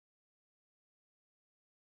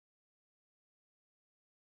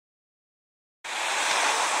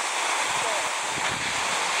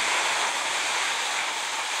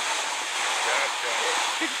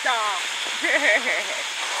Going down.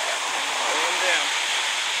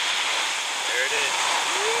 There it is.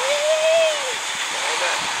 Hold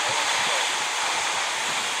that.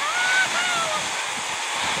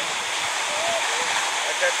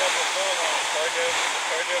 I got double fall on it. Hard to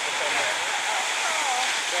overcome that.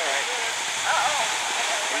 It's alright.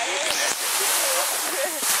 He's looking at you.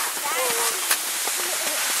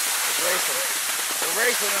 Racing. We're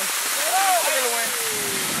racing them. Look at the wind.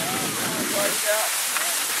 Watch out.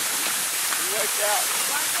 Watch out.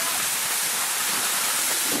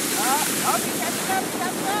 Oh, you catching up,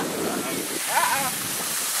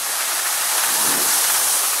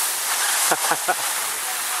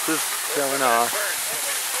 Just showing off.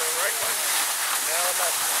 Right one. Now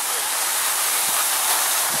left one.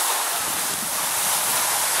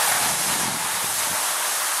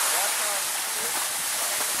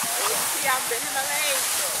 See, I'm bending my legs.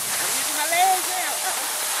 I'm using my legs now.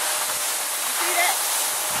 You see that?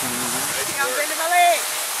 See, I'm bending my legs.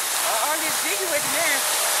 I'm just jiggy with it now.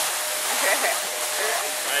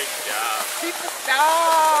 Nice job.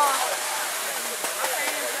 Superstar.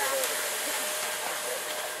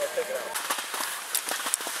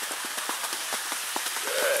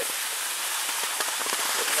 Good.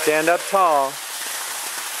 Stand up tall. Good.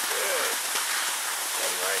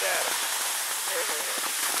 Come right at him.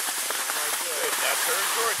 Good. Now turn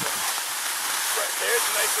towards him. Right. There's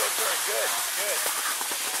a nice little turn. Good. Good.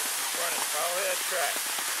 Keep running. Follow that track.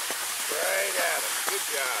 Right at him. Good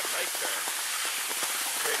job. Nice turn.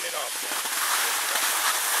 Straighten it off now.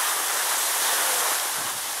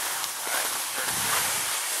 Alright.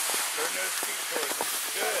 Turn those feet towards him.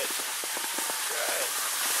 Good. Good.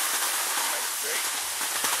 Nice straight.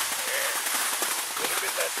 There. A little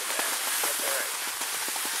bit less than that. That's alright.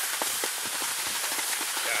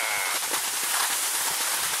 Good job.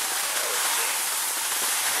 That was good.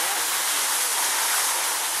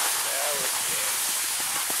 That was good.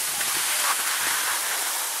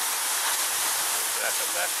 That's a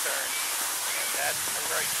left turn, and that's a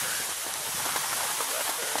right turn. That's a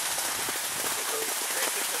left turn. So go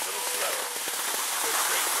straight, just a little slower. Go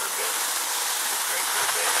straight for a bit. Go straight for a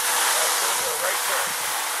bit. Now turn to a right turn.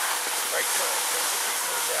 Right turn. Turn the feet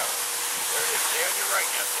towards that one. There it is. Stay on your right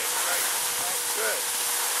now. Stay on your right. Good.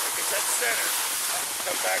 Look at that center.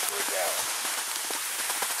 Come back towards that one.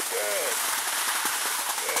 Good.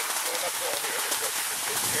 Good. It's going uphill here. Let's go keep it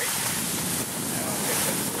good straight. Now get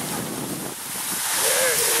that.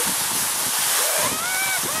 There it is. Good.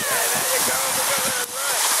 Yeah, there you go. We're going to let it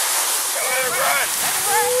run. Go let it run.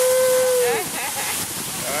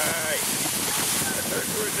 Alright. Now turn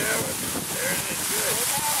towards that one. There it is. Good.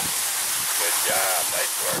 Good job.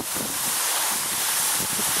 Nice work.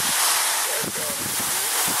 There it goes.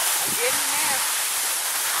 I'm getting there.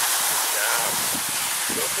 Good job.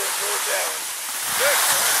 Go turn towards that one. Good.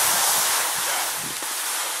 Good job.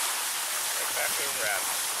 Right back to the wrap.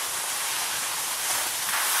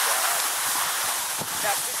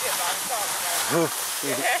 That's the tip I'm talking about. You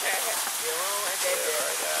know, and Yeah,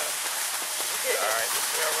 right at him. Alright, just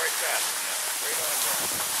go right past him now. Straight on down.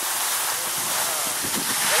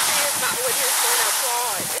 let's see if my with his son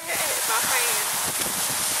applaud. My fans.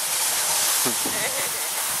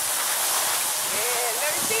 Yeah,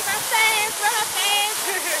 let me see my fans. Where my fans?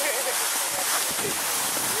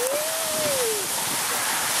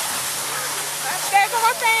 There go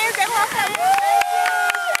my fans. There go my fans.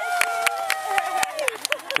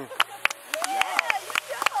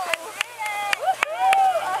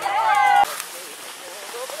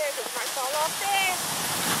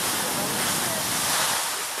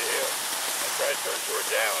 Turn towards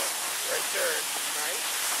that one. Right turn. Right.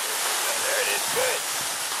 There it is. Good.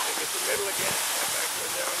 Look at the middle again. Come back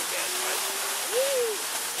towards that one again. Nice. Woo.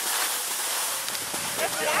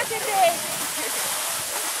 That's what I can do.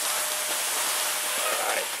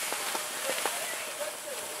 Alright.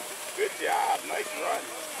 Good job. Nice run.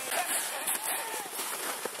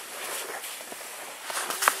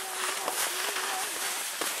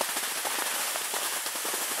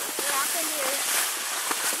 Rocking here.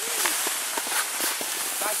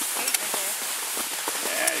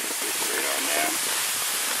 Yeah, you get straight on down.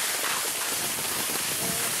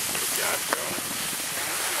 Good job, Joan.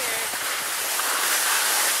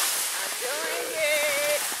 I'm doing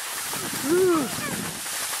it.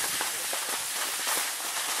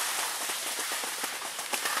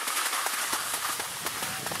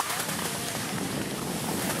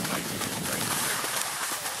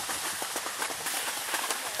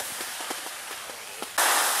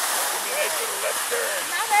 Left turn.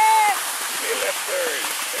 Love it. Give me a left turn.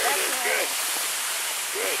 There it is. Good.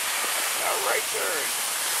 Good. Now right turn.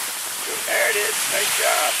 Good. There it is. Nice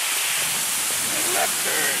job. And left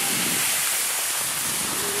turn.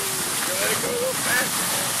 go a little faster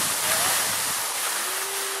now.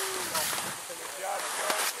 Good job,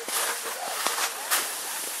 Sean. Good work it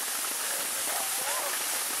out.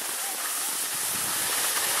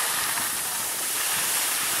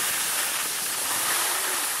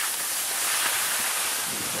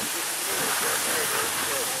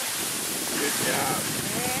 Good job.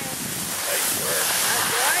 Nice work.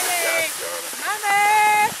 Good job, Sean.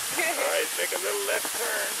 Mama! All right, make a little left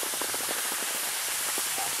turn.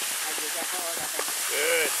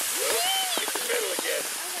 Good. Whoop. Get the middle again.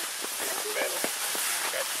 Get the middle.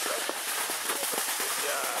 Got yourself. Good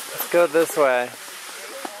job. Let's go this way.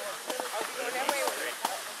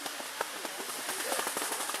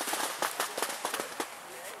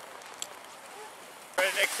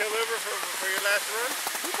 Right, next hill over for your last run.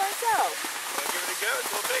 You think so? Want to give it a go? It's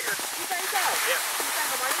a little bigger. You think so? Yeah. You think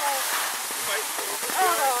I might fall? You might go over.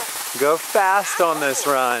 Oh, Go fast on this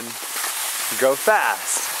run. Go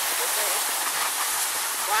fast.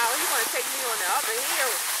 wow, you want to take me on the other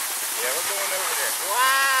hill? Yeah, we're going over there.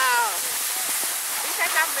 Wow. You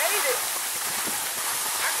think I made it?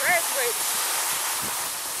 I graduated.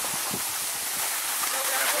 You know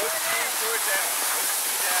what I'm Both doing feet now? toward down. Both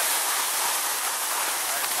feet down.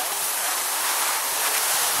 All right, follow the path.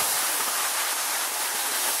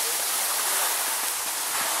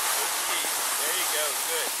 Both feet. There you go.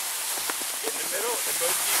 Good. Get in the middle and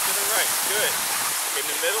both feet to the right. Good. Get in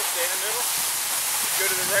the middle. Stay in the middle. Go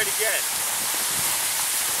to the right again.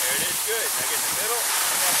 There it is. Good. Now get in the middle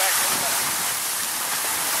and now back to the left.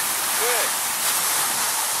 Good.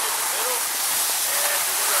 Get in the middle and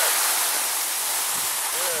to the right.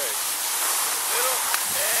 Good. To the middle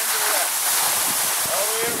and to the left. All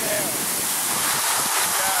the way around. Good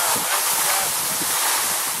job. Nice job.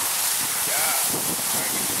 Good job. All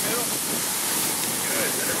right, get in the middle. Good.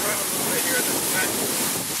 Let it run a little bit here on the flat.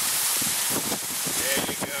 There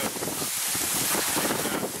you go. Good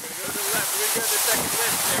job. We're going to go to the left. We're going to go to the second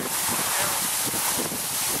lift there. Now.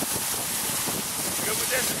 Go with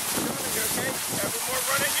this. You okay? Got a little more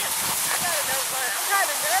run in you? I got enough fun. I'm kind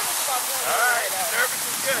of nervous about going All right. Nervous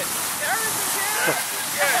is good. Nervous is good. Nervous is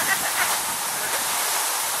good.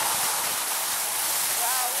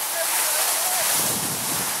 Wow, we really doing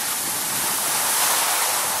good.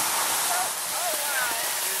 Oh, wow.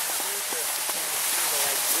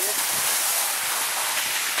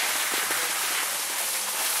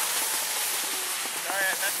 Sorry,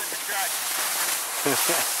 I messed up your truck.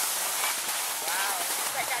 Wow.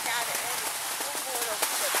 I think I got it. I'm going over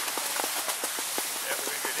here. Yeah, we're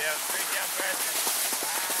going to go down, straight down faster.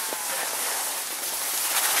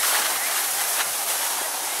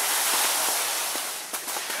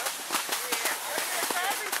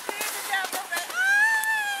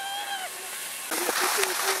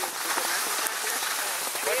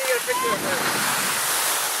 Let's get a picture of her.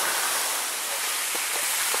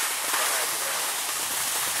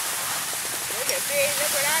 Look at me,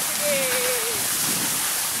 look what I can do.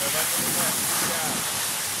 No, that's what we want. Good job.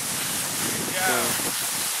 Good job.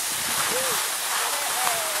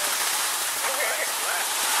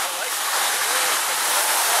 I like it.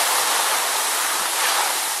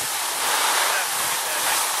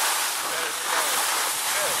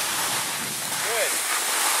 Good.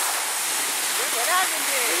 Look what I can A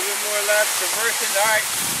do. little bit more left, submersion. All right,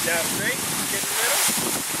 down straight, get in the middle,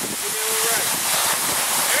 give me a little right.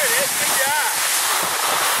 There it is, good job.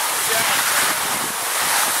 Good job.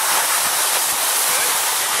 Good,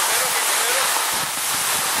 get in the middle, get in the middle.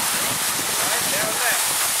 All right, down left.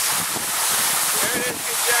 There it is,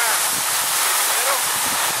 good job. Get in the middle,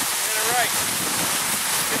 get the right.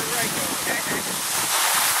 Get the right going.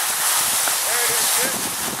 There it is, good.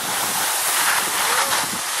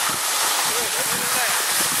 Good, and then the left.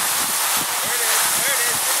 There it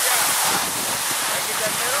is, good job. Now get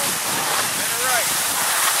that middle, and the right.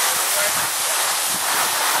 And the right.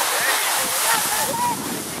 There you go.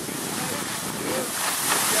 Good,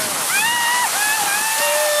 good job.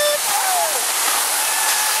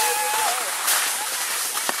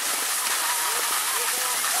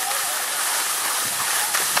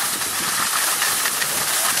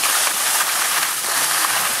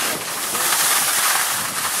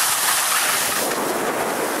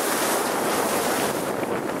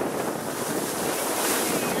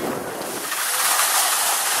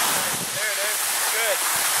 There it is. Good.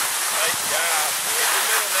 Nice job. Hit the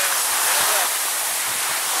middle now. And the left.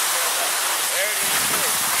 There it is.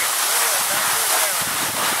 Good. Get the middle and back to the down.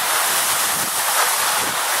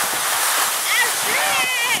 I did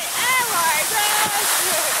it! Oh my gosh!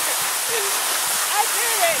 I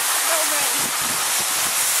did it! Oh man.